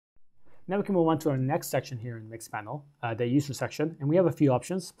Now we can move on to our next section here in Mixpanel, the user section. And we have a few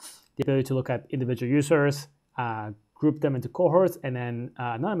options. The ability to look at individual users, group them into cohorts, and then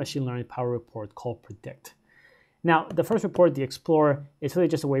another machine learning power report called Predict. Now, the first report, the Explore, is really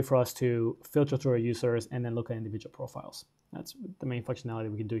just a way for us to filter through our users and then look at individual profiles. That's the main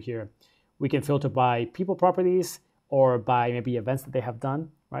functionality we can do here. We can filter by people properties or by maybe events that they have done,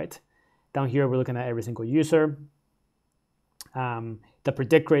 right? Down here, we're looking at every single user. The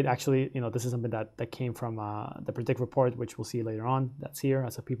Predict rate, actually, this is something that came from the Predict report, which we'll see later on. That's here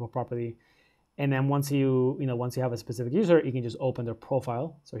as a people property. And then once you have a specific user, you can just open their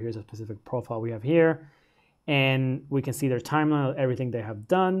profile. So here's a specific profile we have here. And we can see their timeline of everything they have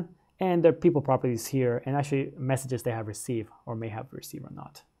done and their people properties here, and actually messages they have received or may have received or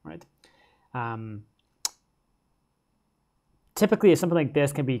not, right? Typically, something like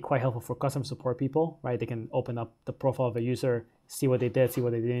this can be quite helpful for customer support people, right? They can open up the profile of a user, see what they did, see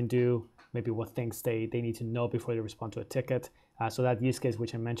what they didn't do, maybe what things they need to know before they respond to a ticket. So that use case,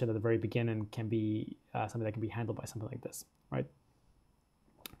 which I mentioned at the very beginning, can be something that can be handled by something like this, right?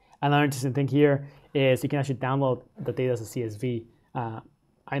 Another interesting thing here is you can actually download the data as a CSV.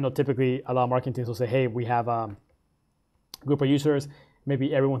 I know typically a lot of marketing teams will say, hey, we have a group of users,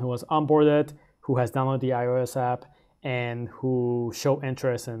 maybe everyone who was onboarded, who has downloaded the iOS app, and who show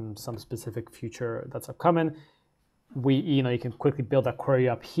interest in some specific feature that's upcoming. You can quickly build that query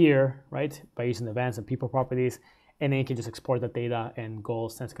up here, right, by using events and people properties, and then you can just export that data and go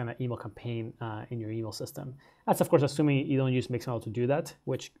send some kind of email campaign in your email system. That's, of course, assuming you don't use Mixpanel to do that,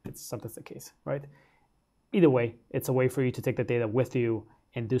 which it's sometimes the case, right? Either way, it's a way for you to take the data with you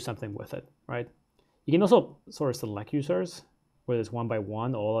and do something with it, right? You can also sort of select users, whether it's one by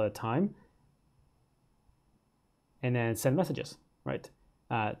one all at a time, and then send messages, right?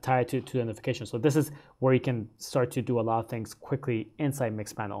 Tied to the notification. So this is where you can start to do a lot of things quickly inside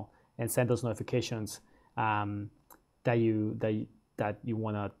Mixpanel and send those notifications that you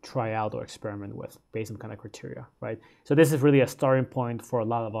want to try out or experiment with based on kind of criteria, right? So this is really a starting point for a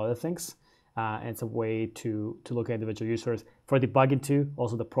lot of other things. And it's a way to look at individual users. For debugging too,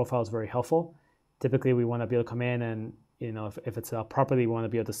 also the profile is very helpful. Typically, we want to be able to come in and, if it's a property, we want to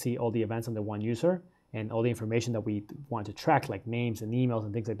be able to see all the events on the one user, and all the information that we want to track, like names and emails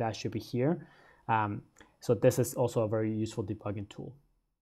and things like that, should be here. So this is also a very useful debugging tool.